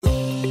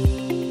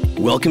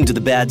Welcome to the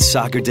Bad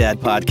Soccer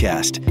Dad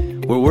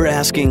podcast, where we're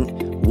asking,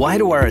 why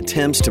do our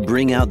attempts to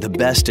bring out the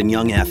best in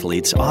young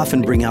athletes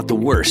often bring out the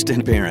worst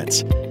in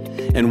parents?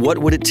 And what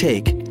would it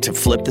take to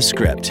flip the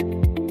script?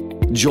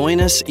 Join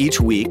us each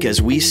week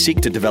as we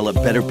seek to develop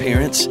better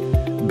parents,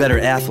 better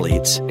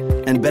athletes,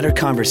 and better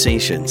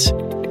conversations.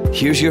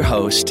 Here's your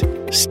host,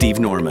 Steve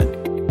Norman.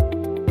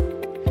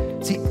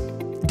 See,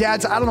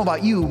 dads, I don't know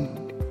about you,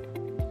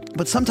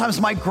 but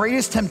sometimes my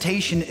greatest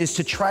temptation is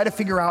to try to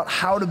figure out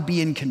how to be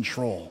in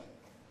control.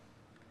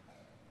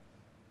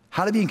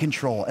 How to be in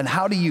control and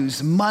how to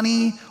use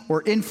money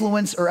or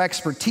influence or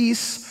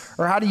expertise,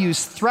 or how to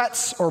use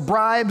threats or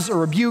bribes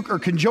or rebuke or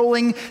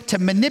cajoling to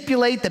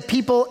manipulate the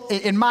people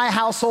in my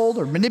household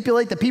or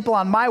manipulate the people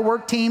on my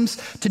work teams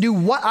to do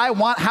what I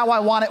want, how I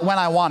want it, when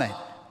I want it.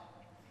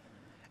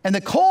 And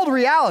the cold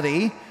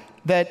reality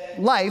that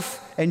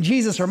life and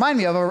Jesus remind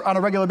me of on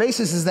a regular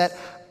basis is that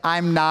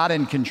I'm not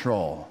in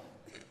control.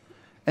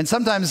 And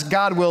sometimes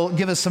God will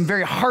give us some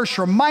very harsh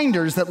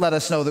reminders that let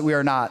us know that we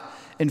are not,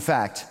 in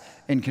fact,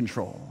 in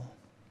control.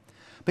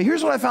 But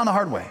here's what I found the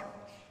hard way.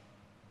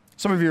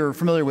 Some of you are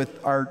familiar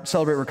with our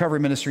Celebrate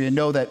Recovery ministry and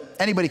know that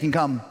anybody can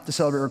come to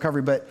Celebrate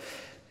Recovery, but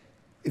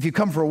if you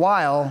come for a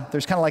while,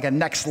 there's kind of like a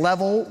next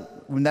level,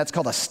 and that's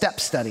called a step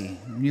study.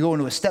 When you go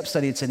into a step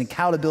study, it's an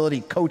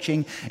accountability,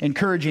 coaching,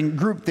 encouraging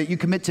group that you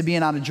commit to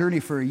being on a journey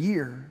for a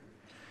year.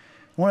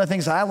 One of the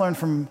things I learned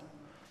from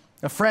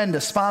a friend, a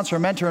sponsor, a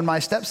mentor in my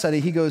step study,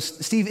 he goes,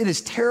 Steve, it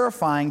is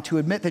terrifying to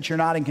admit that you're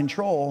not in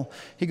control.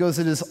 He goes,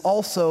 it is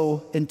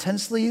also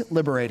intensely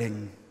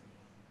liberating.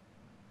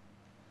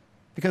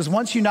 Because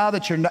once you know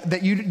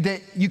that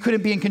you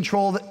couldn't be in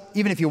control,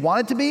 even if you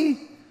wanted to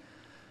be,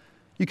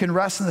 you can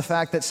rest in the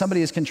fact that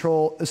somebody is in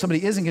control,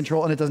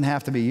 and it doesn't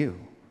have to be you.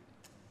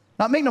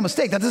 Now, make no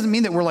mistake, that doesn't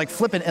mean that we're like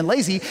flippant and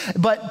lazy,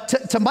 but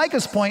to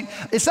Micah's point,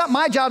 it's not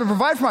my job to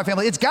provide for my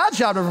family, it's God's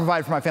job to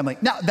provide for my family.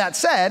 Now, that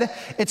said,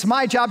 it's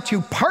my job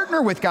to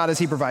partner with God as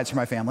he provides for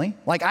my family.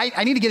 Like,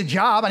 I need to get a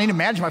job, I need to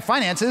manage my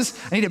finances,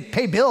 I need to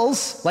pay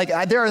bills. Like,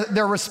 there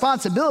are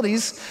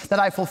responsibilities that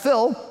I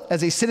fulfill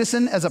as a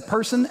citizen, as a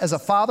person, as a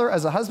father,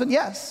 as a husband,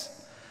 yes.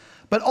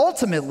 But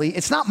ultimately,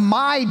 it's not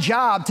my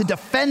job to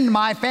defend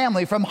my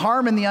family from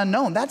harm in the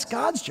unknown. That's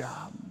God's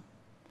job.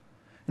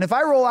 And if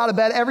I roll out of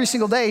bed every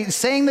single day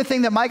saying the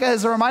thing that Micah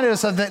has reminded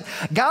us of, that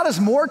God is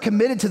more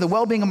committed to the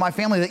well-being of my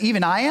family than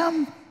even I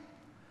am,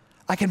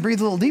 I can breathe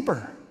a little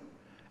deeper.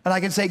 And I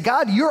can say,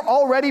 God, you're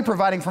already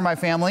providing for my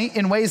family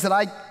in ways that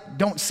I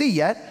don't see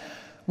yet.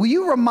 Will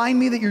you remind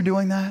me that you're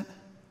doing that?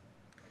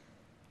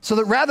 So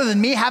that rather than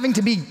me having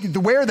to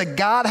wear the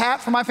God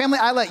hat for my family,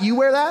 I let you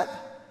wear that.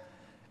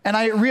 And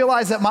I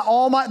realize that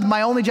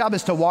my only job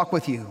is to walk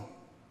with you,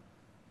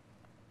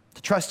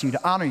 to trust you,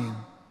 to honor you,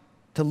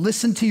 to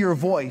listen to your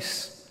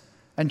voice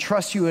and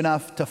trust you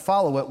enough to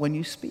follow it when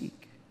you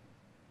speak.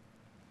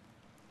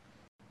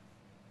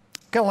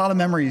 Got a lot of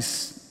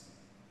memories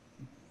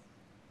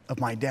of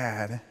my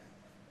dad,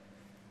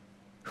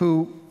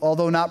 who,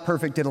 although not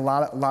perfect, did a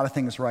lot of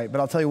things right. But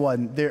I'll tell you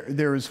what,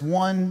 there is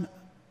one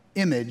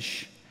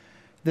image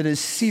that is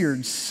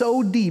seared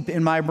so deep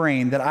in my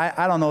brain that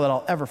I don't know that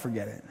I'll ever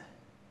forget it.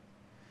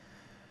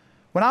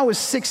 When I was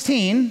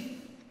 16,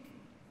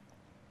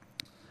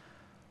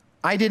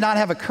 I did not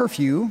have a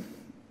curfew.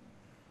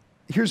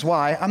 Here's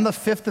why. I'm the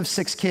fifth of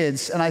 6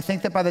 kids, and I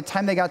think that by the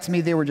time they got to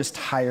me, they were just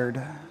tired.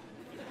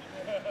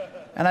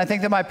 And I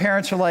think that my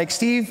parents were like,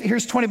 Steve,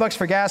 here's $20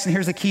 for gas, and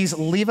here's the keys.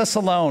 Leave us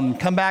alone.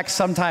 Come back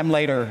sometime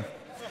later.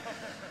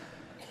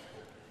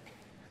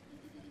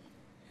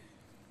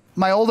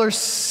 My older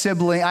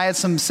sibling, I had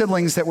some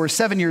siblings that were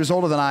 7 years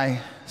older than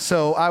I,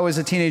 so I was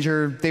a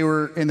teenager. They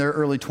were in their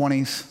early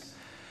 20s.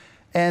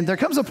 And there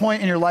comes a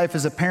point in your life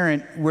as a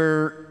parent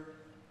where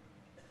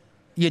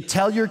you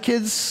tell your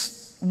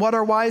kids what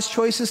are wise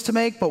choices to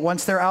make, but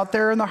once they're out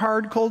there in the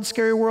hard, cold,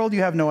 scary world,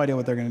 you have no idea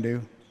what they're going to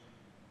do.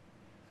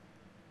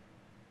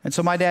 And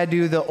so my dad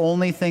knew the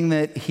only thing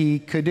that he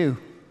could do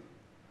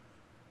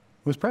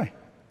was pray.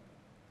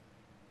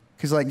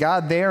 He's like,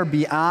 God, they are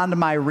beyond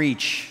my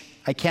reach.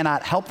 I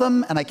cannot help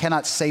them and I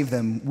cannot save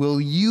them.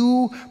 Will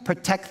you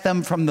protect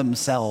them from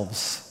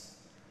themselves?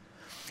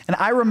 And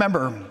I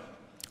remember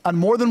on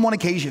more than one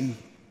occasion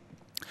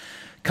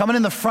coming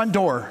in the front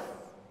door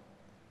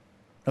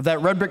of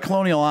that red brick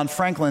colonial on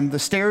Franklin. The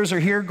stairs are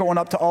here going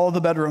up to all of the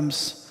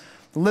bedrooms.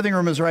 The living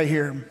room is right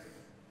here.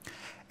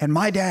 And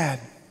my dad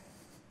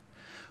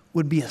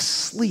would be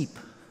asleep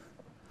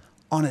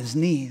on his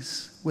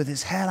knees with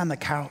his head on the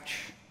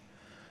couch,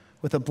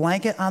 with a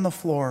blanket on the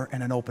floor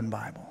and an open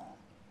Bible.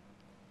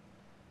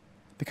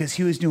 Because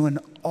he was doing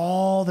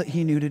all that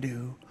he knew to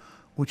do,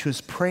 which was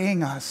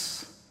praying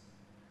us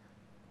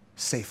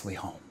safely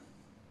home.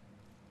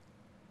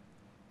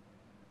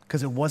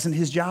 Because it wasn't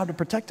his job to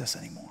protect us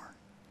anymore.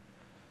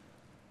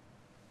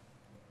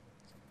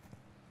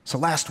 So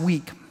last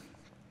week,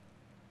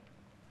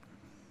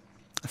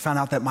 I found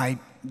out that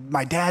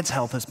my dad's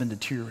health has been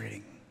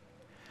deteriorating.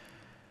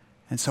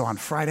 And so on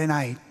Friday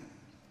night,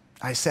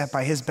 I sat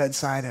by his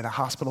bedside at a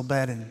hospital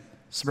bed in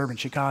suburban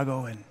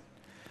Chicago, and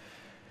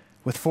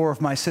With 4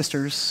 of my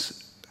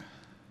sisters,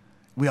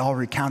 we all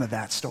recounted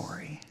that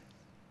story.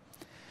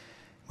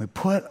 We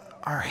put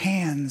our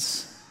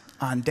hands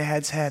on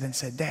Dad's head and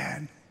said,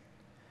 Dad,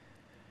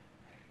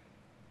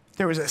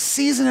 there was a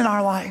season in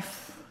our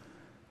life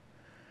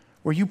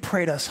where you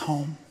prayed us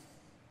home.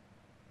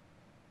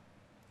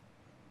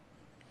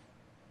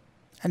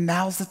 And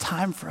now's the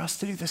time for us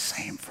to do the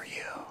same for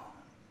you.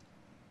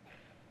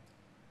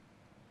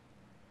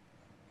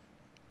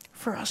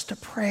 For us to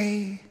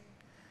pray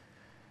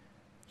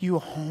you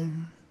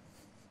home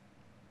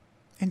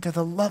into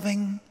the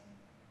loving,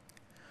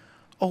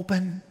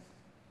 open,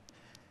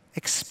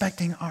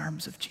 expecting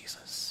arms of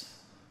Jesus.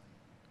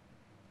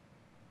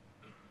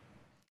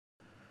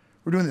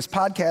 We're doing this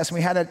podcast, and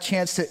we had a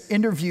chance to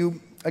interview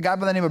a guy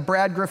by the name of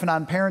Brad Griffin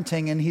on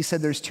parenting, and he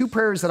said, there's 2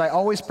 prayers that I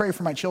always pray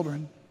for my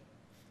children.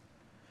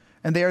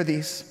 And they are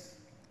these.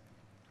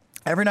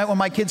 Every night when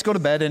my kids go to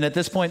bed, and at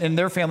this point in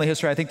their family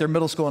history, I think they're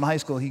middle school and high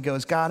school, he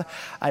goes, God,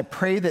 I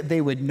pray that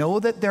they would know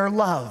that they're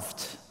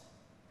loved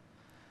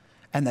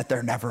and that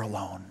they're never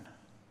alone.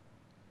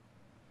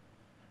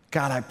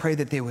 God, I pray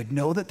that they would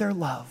know that they're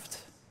loved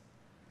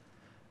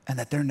and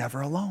that they're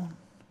never alone.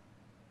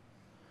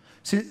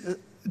 See,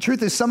 the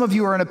truth is, some of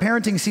you are in a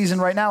parenting season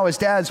right now as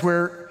dads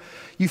where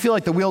you feel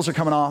like the wheels are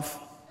coming off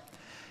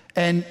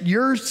and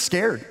you're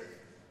scared.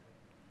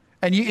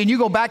 And you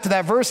go back to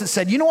that verse that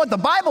said, you know what, the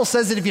Bible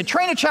says that if you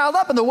train a child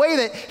up in the way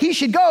that he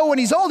should go when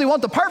he's old, he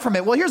won't depart from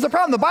it. Well, here's the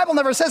problem. The Bible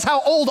never says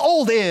how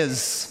old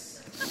is.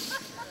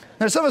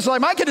 There's some of us like,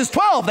 my kid is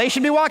 12. They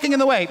should be walking in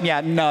the way. Yeah,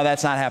 no,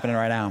 that's not happening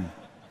right now.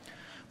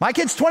 My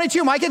kid's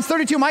 22. My kid's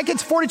 32. My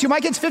kid's 42. My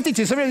kid's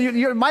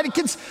 52. My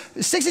kid's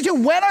 62.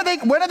 When are they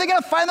going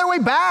to find their way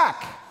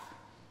back?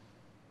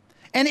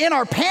 And in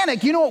our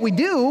panic, you know what we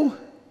do?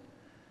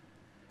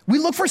 We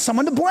look for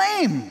someone to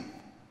blame.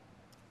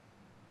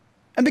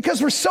 And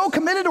because we're so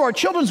committed to our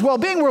children's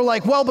well-being, we're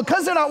like, well,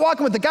 because they're not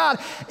walking with the God,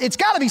 it's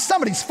got to be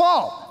somebody's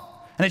fault.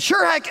 And it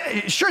sure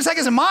as heck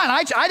isn't mine.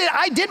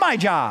 I did my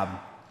job.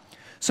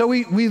 So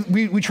we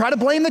try to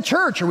blame the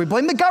church, or we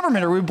blame the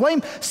government, or we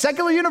blame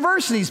secular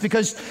universities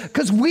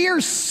because we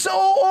are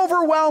so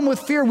overwhelmed with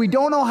fear, we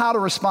don't know how to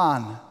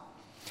respond.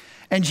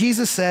 And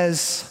Jesus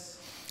says,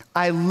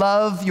 I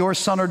love your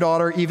son or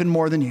daughter even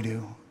more than you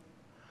do.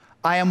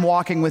 I am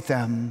walking with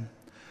them.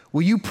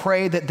 Will you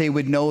pray that they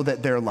would know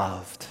that they're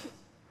loved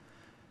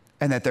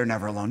and that they're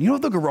never alone? You know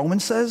what the book of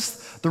Romans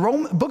says? The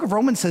book of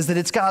Romans says that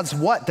it's God's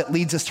what that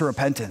leads us to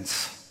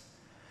repentance?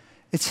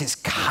 It's his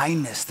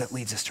kindness that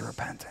leads us to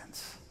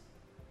repentance.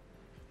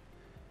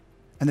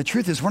 And the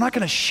truth is, we're not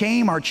going to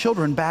shame our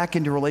children back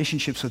into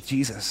relationships with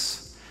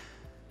Jesus.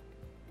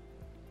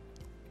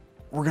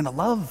 We're going to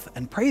love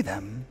and pray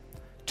them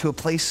to a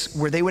place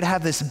where they would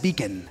have this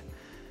beacon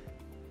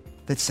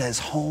that says,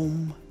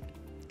 home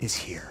is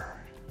here.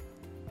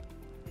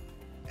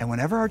 And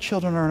whenever our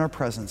children are in our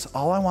presence,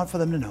 all I want for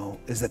them to know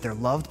is that they're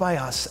loved by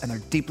us and they're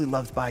deeply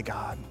loved by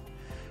God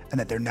and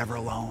that they're never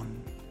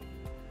alone.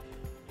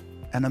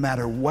 And no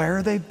matter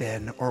where they've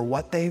been or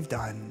what they've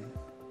done,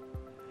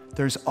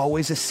 there's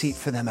always a seat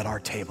for them at our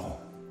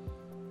table.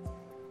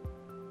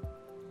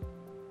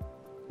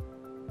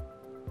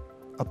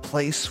 A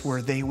place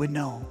where they would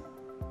know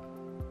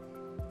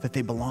that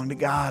they belong to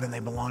God and they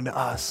belong to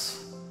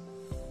us.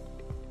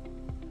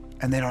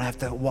 And they don't have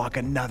to walk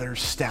another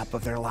step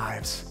of their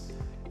lives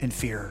in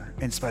fear,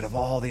 in spite of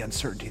all the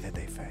uncertainty that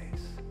they face.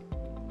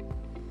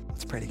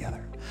 Let's pray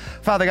together.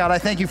 Father God, I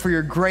thank you for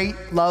your great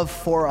love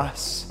for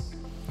us.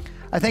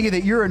 I thank you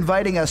that you're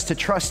inviting us to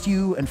trust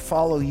you and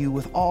follow you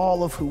with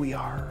all of who we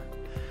are.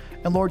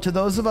 And Lord, to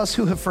those of us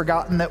who have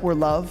forgotten that we're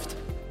loved,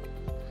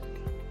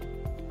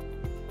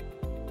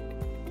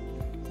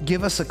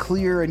 give us a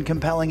clear and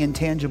compelling and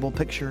tangible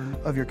picture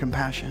of your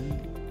compassion.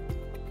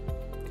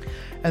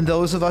 And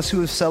those of us who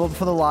have settled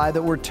for the lie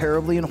that we're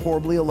terribly and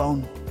horribly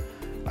alone,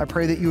 I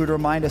pray that you would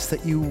remind us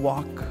that you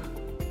walk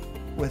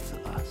with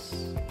us.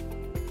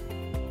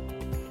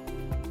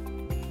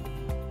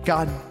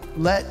 God,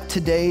 let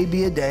today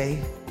be a day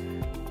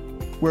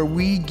where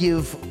we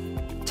give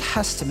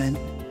testament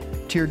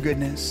to your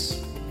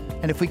goodness.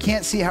 And if we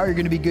can't see how you're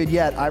going to be good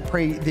yet, I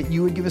pray that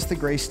you would give us the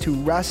grace to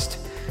rest,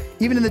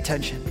 even in the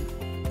tension,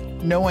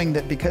 knowing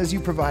that because you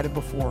provided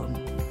before,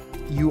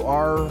 you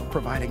are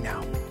providing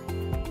now.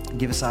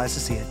 Give us eyes to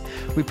see it.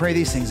 We pray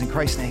these things in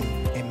Christ's name.